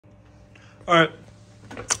All right,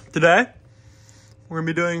 today we're gonna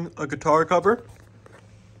be doing a guitar cover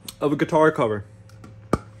of a guitar cover.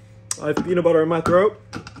 I have peanut butter in my throat.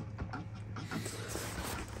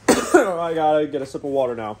 I gotta get a sip of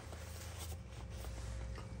water now.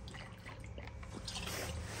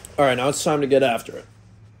 All right, now it's time to get after it.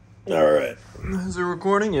 All right, is it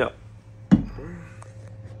recording? Yep.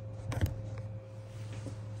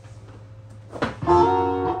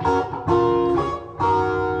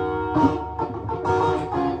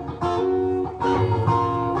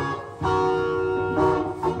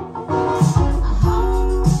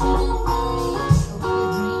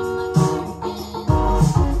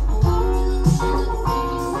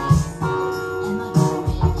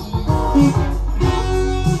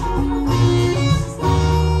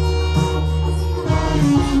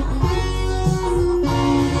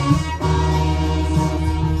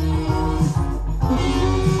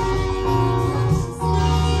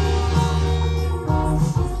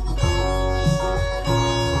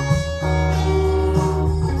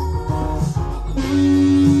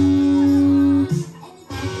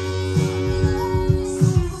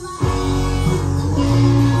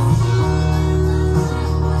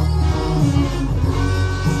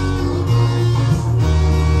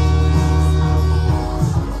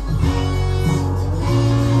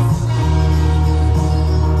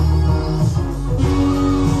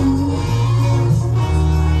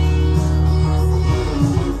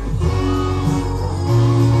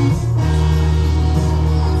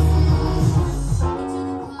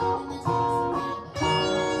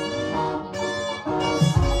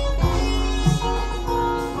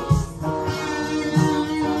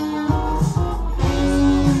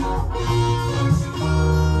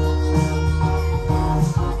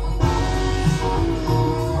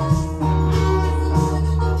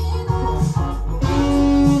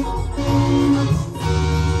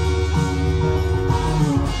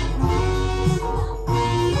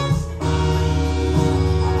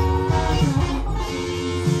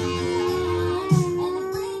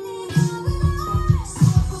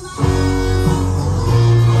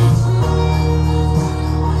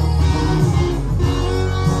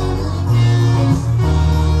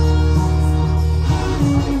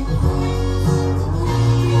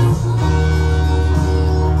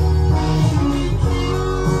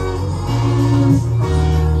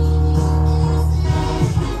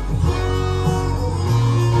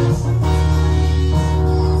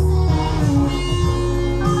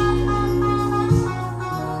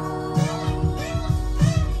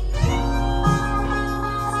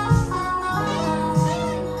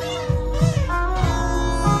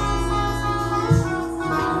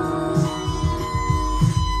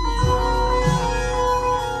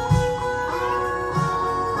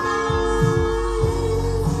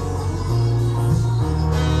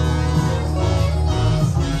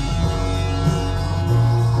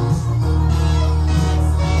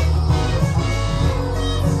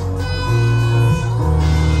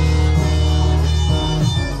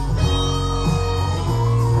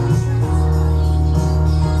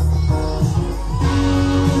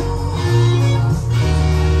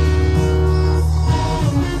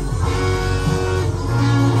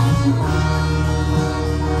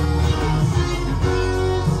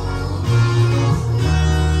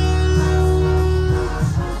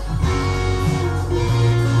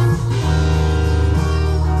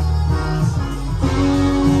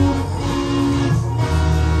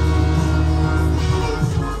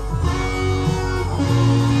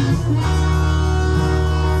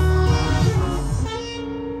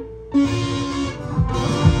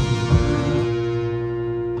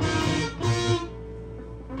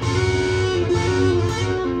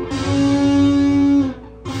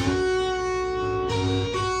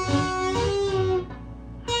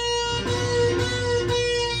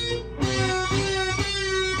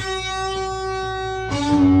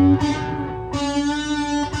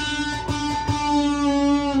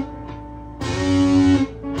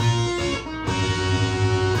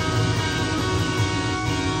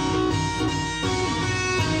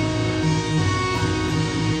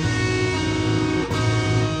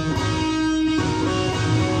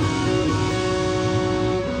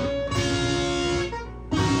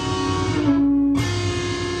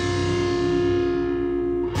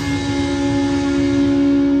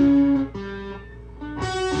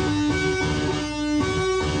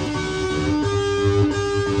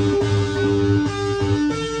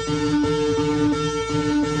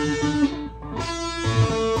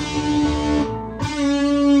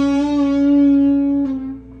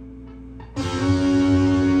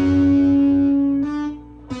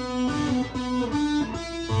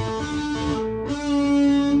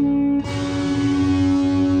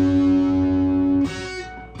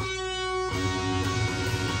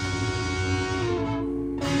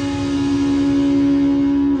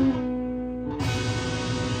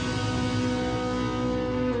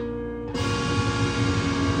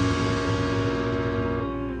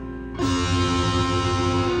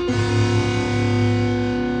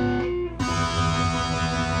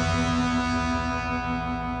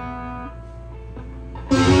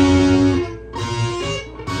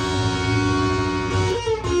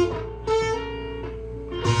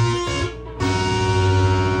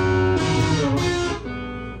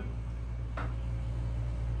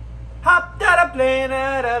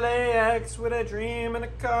 ex with a dream and a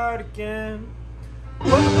cardigan.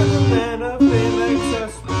 What if the man of fame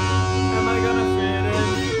accessible? Am I gonna fit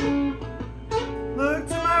in? Look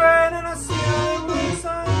to my right and I see a Hollywood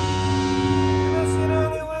sign. And I see an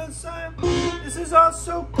Hollywood sign. This is all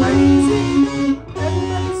so crazy.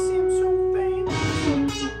 Everybody seems so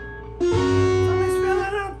famous. Somebody's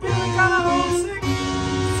feeling, I'm feeling kinda homesick.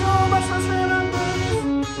 So much frustrated on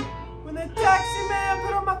purpose. When the taxi man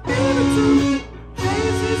put on my favorite tune,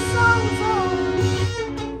 Jay-Z's song was on.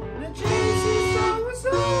 And the Jay-Z's song was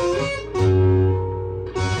on.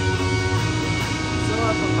 So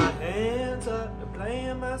I put my hands up to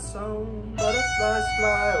playing my song. Butterflies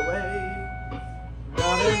fly away.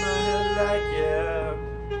 Nodding my head like yeah.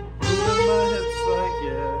 Moving my hips like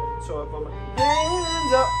yeah. So I put my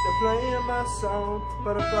hands up to playing my song.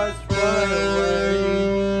 Butterflies fly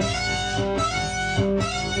away.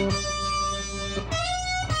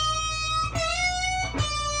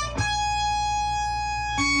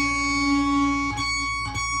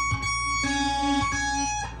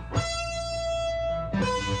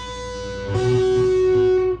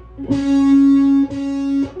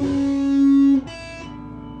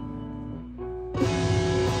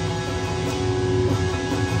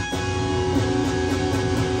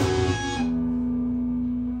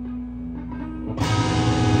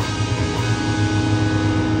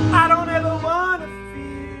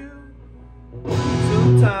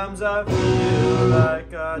 Sometimes I feel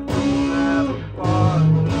like I don't have a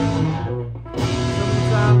partner.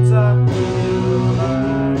 Sometimes I feel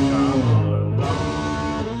like I'm all alone.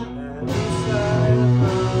 And inside of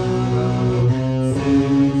my love says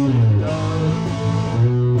you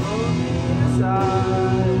don't hold me aside.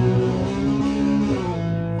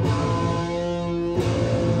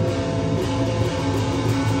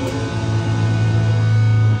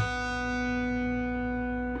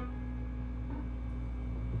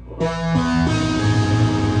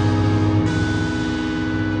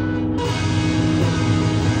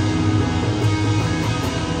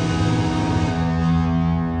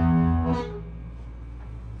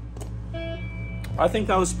 I think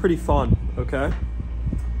that was pretty fun, okay?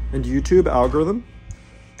 And YouTube algorithm,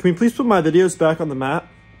 can we please put my videos back on the map?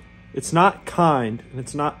 It's not kind and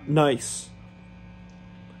it's not nice.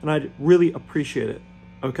 And I'd really appreciate it,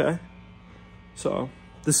 okay? So,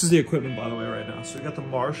 this is the equipment, by the way, right now. So we got the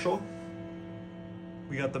Marshall,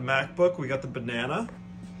 we got the MacBook, we got the Banana.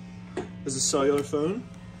 There's a cellular phone.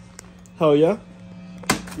 Hell yeah.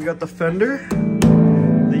 We got the Fender,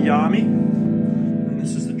 the Yami, and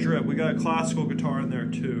this is the Drip. We got a classical guitar in there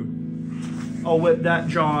too. I'll whip that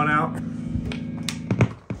John out.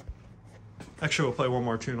 Actually, we'll play one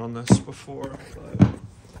more tune on this before.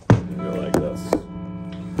 Go like this.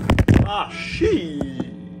 Ah, she.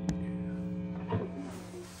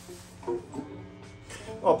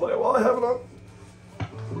 I'll play it while I have it on.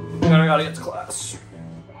 And I gotta get to class.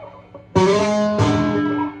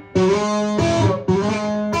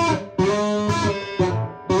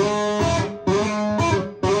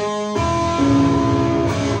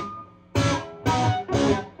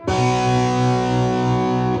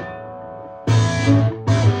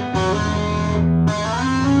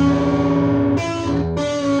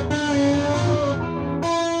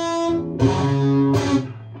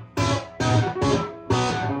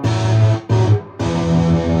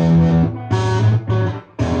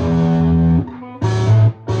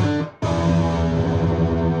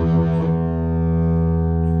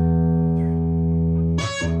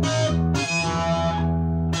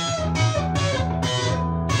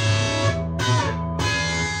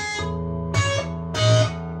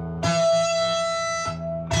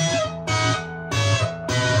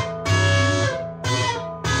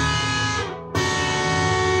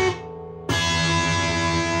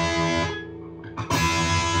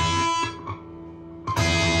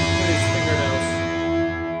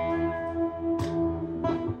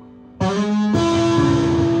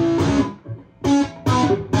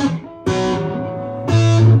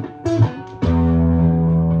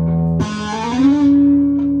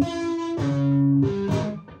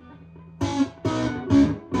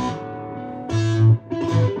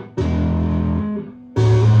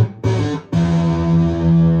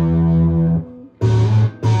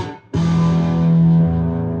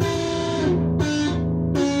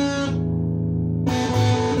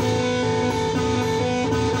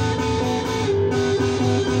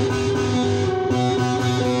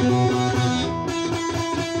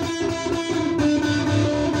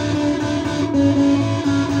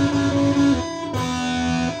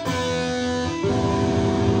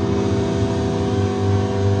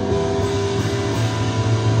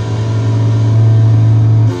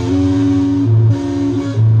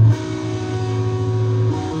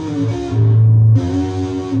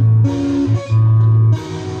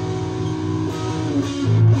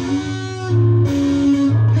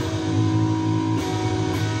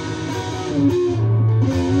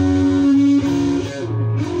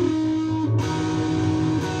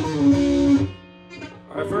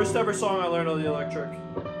 first ever song I learned on the electric.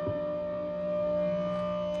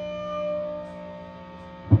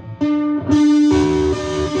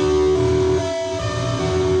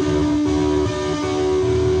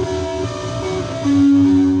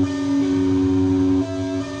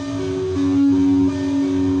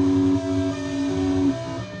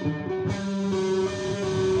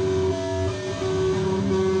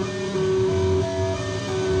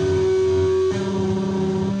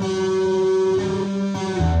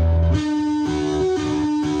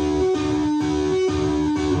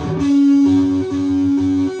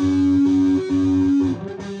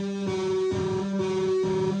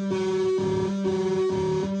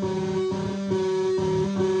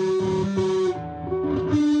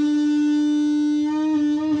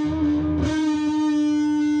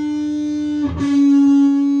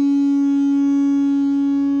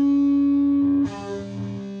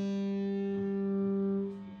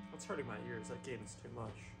 That's hurting my ears. That gain is too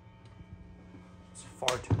much. It's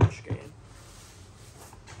far too much gain.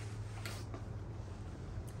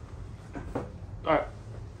 Alright.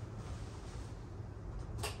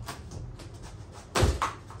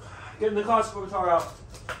 Getting the classical guitar out.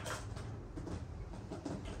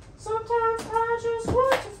 Sometimes I just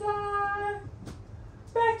want to fly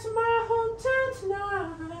back to my hometown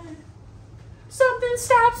tonight. Something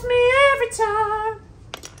stops me every time.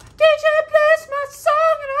 DJ plays my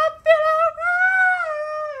song and I feel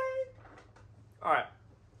alright.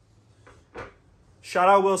 Alright. Shout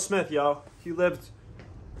out Will Smith, y'all. He lived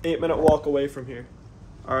 8-minute walk away from here.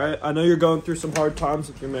 Alright? I know you're going through some hard times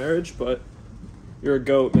with your marriage, but you're a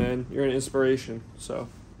GOAT, man. You're an inspiration. So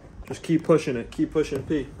just keep pushing it. Keep pushing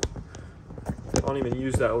P. I don't even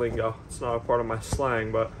use that lingo. It's not a part of my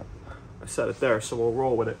slang, but I said it there, so we'll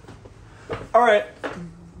roll with it. Alright.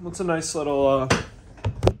 What's a nice little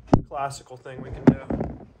classical thing we can do?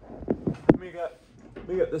 Let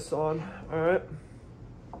me get this on. Alright.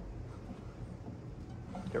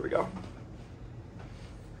 Here we go.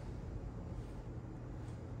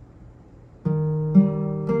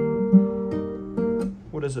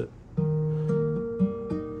 What is it?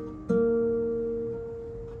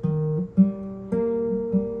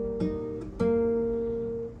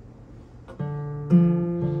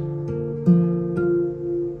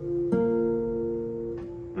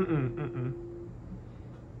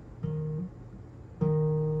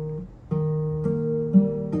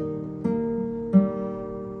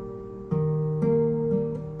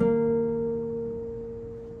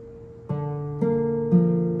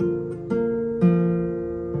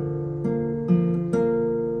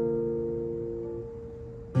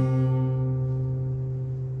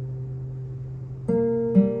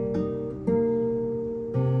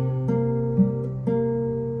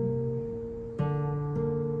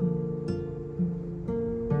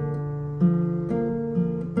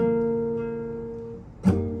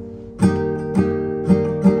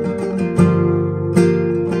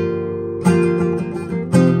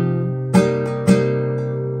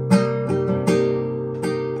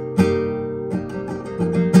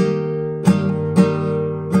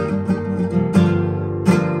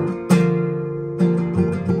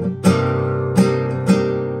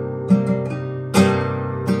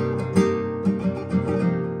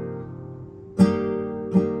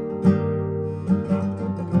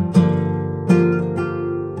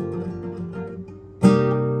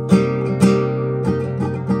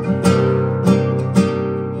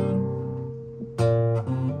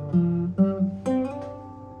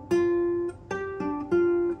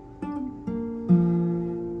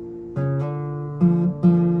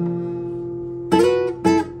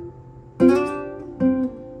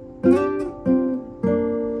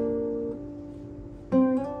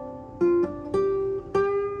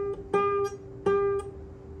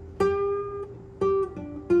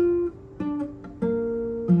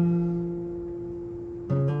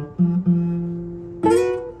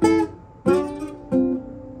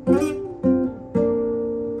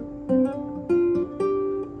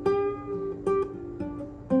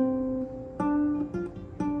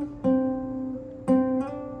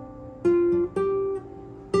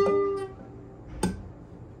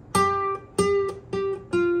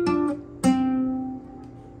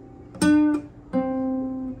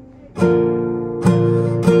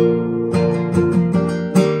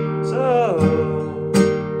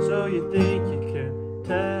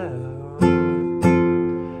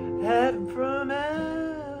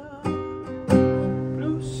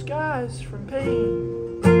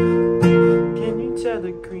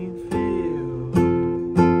 the green field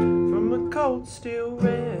from a cold steel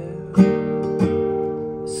rail,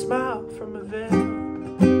 a smile from a veil.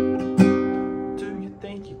 Do you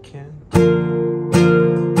think you can?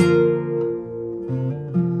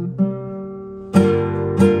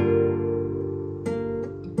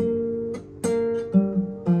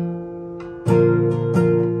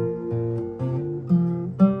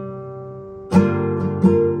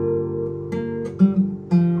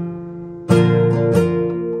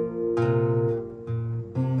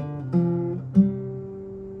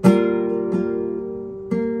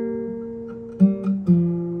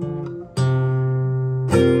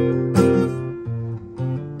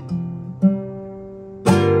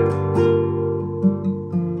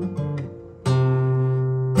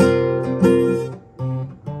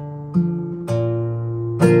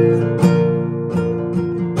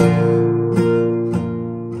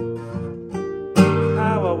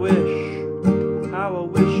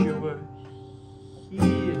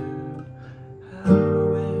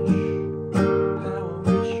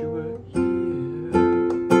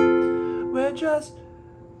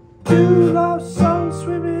 Two lost souls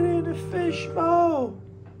swimming in a fishbowl,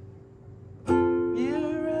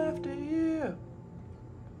 year after year,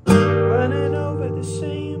 running over the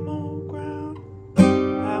same old ground.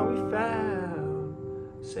 How we found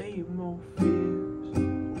same old fears.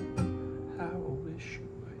 How I wish you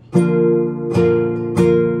were here.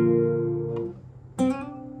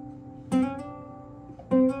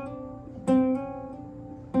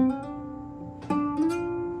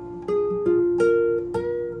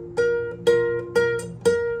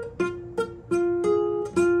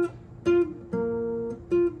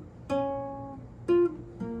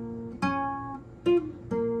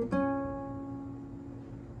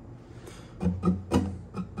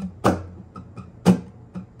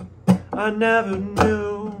 I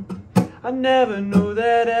never knew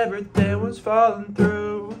that everything was falling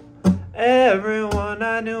through. Everyone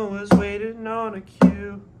I knew was waiting on a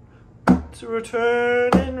cue to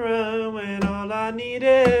return and run when all I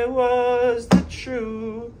needed was the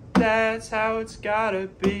truth. That's how it's gotta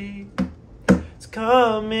be. It's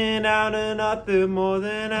coming out of nothing more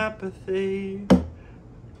than apathy.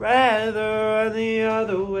 Rather run the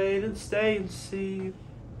other way than stay and see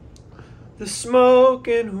the smoke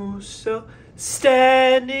and who's still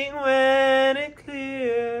standing when it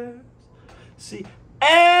clears. See,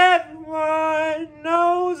 everyone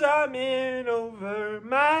knows I'm in over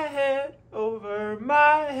my head,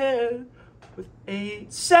 with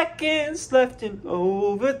 8 seconds left in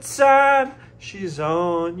overtime. She's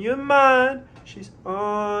on your mind, she's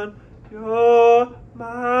on your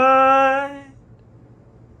mind.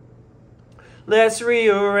 Let's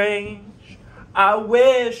rearrange. I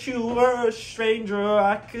wish you were a stranger,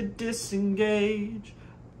 I could disengage.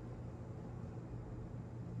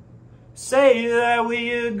 Say that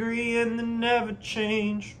we agree and then never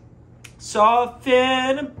change.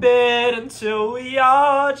 Soften a bit until we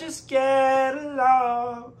all just get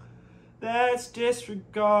along. That's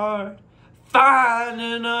disregard. Find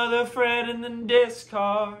another friend and then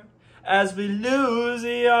discard, as we lose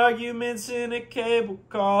the arguments in a cable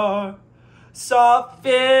car.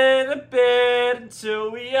 Soften a bit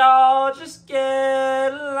until we all just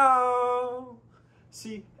get along.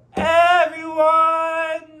 See,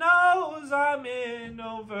 everyone knows I'm in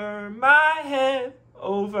over my head,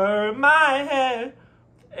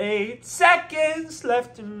 8 seconds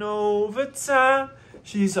left in overtime.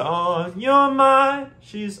 She's on your mind,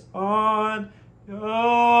 she's on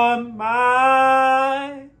your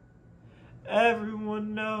mind.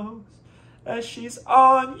 Everyone knows that she's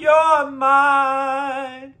on your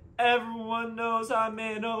mind. Everyone knows I'm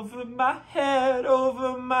in over my head,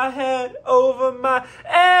 Everyone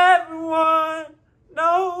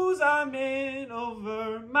knows I'm in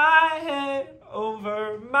over my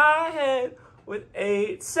head, with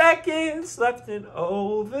 8 seconds left in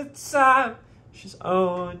overtime. She's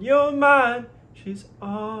on your mind, she's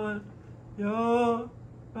on your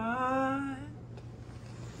mind.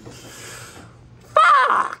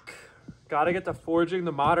 Fuck! Gotta get to forging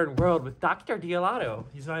the modern world with Dr. Dialato.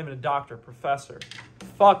 He's not even a doctor, professor.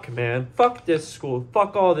 Fuck, man. Fuck this school.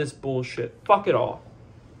 Fuck all this bullshit. Fuck it all.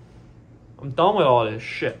 I'm done with all this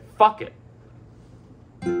shit. Fuck it.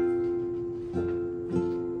 I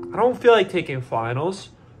don't feel like taking finals.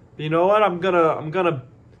 But you know what? I'm gonna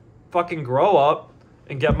fucking grow up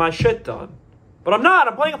and get my shit done. But I'm not.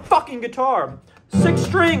 I'm playing a fucking guitar. 6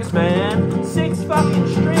 strings, man. 6 fucking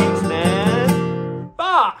strings, man.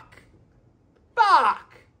 Fuck.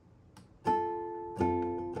 Fuck!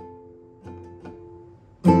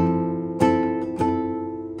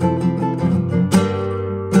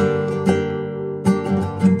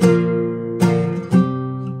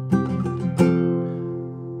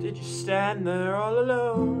 Did you stand there all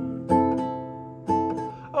alone?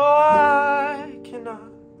 Oh, I cannot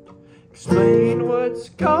explain what's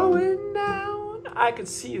going down. I could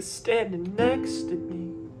see you standing next to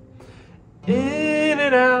me, in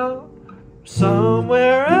and out.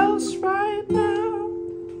 Somewhere else right now,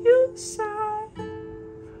 you sigh,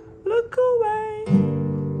 look away.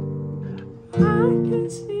 I can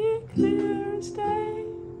see it clear as day.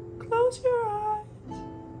 Close your eyes,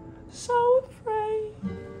 so afraid.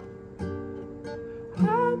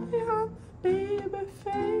 Hide behind the baby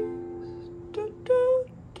face. Do do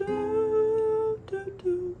do do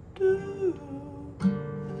do do.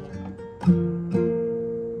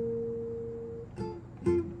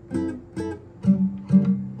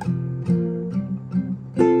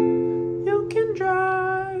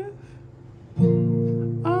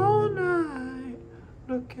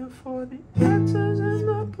 Looking for the answers in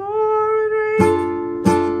the pouring rain.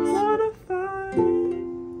 Wanna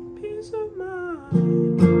find peace of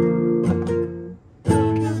mind.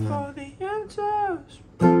 Looking for the answers.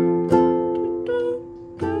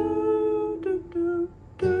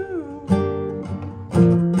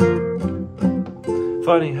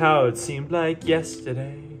 funny how it seemed like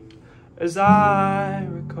yesterday. As I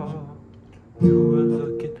recall, you were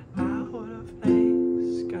looking out of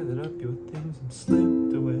place, gathered up your things and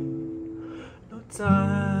slipped away. No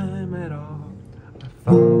time at all, I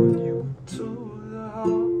followed you into the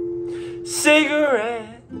hall.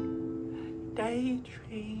 Cigarette,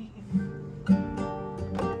 daydream.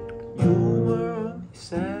 You were only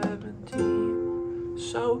 17,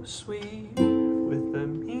 so sweet with a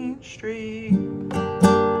mean streak.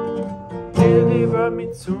 Nearly brought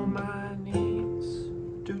me to my knees.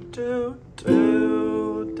 Do do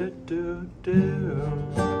do do do do.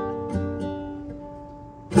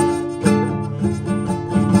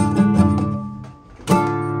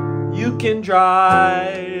 You can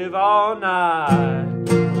drive all night,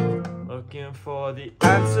 looking for the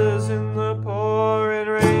answers in the pouring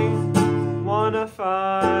rain. Wanna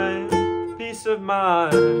find peace of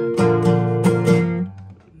mind,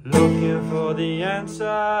 looking for the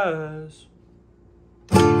answers.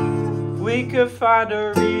 We could find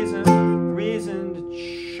a reason to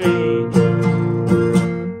change,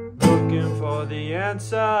 looking for the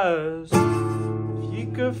answers. If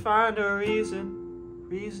you could find a reason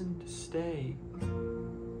to stay.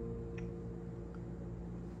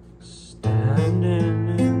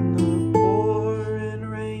 Standing in the pouring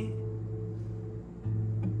rain.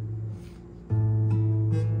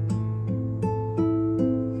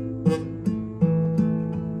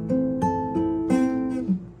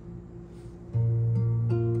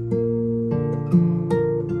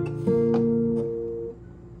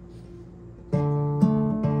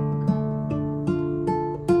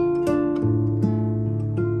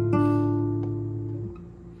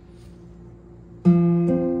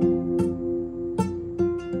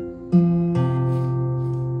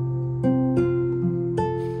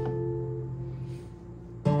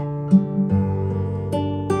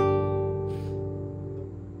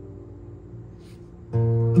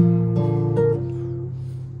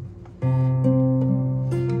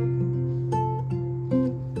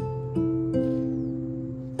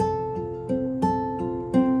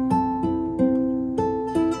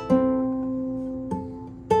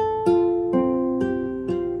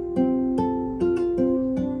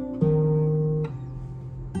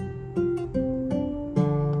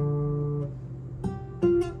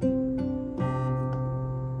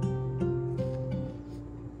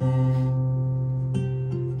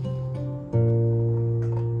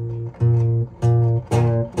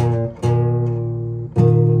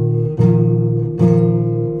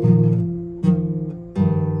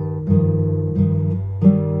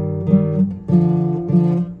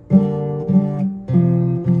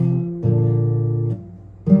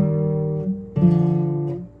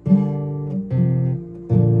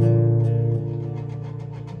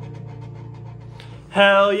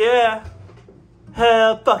 Hell yeah.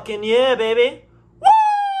 Hell fucking yeah, baby.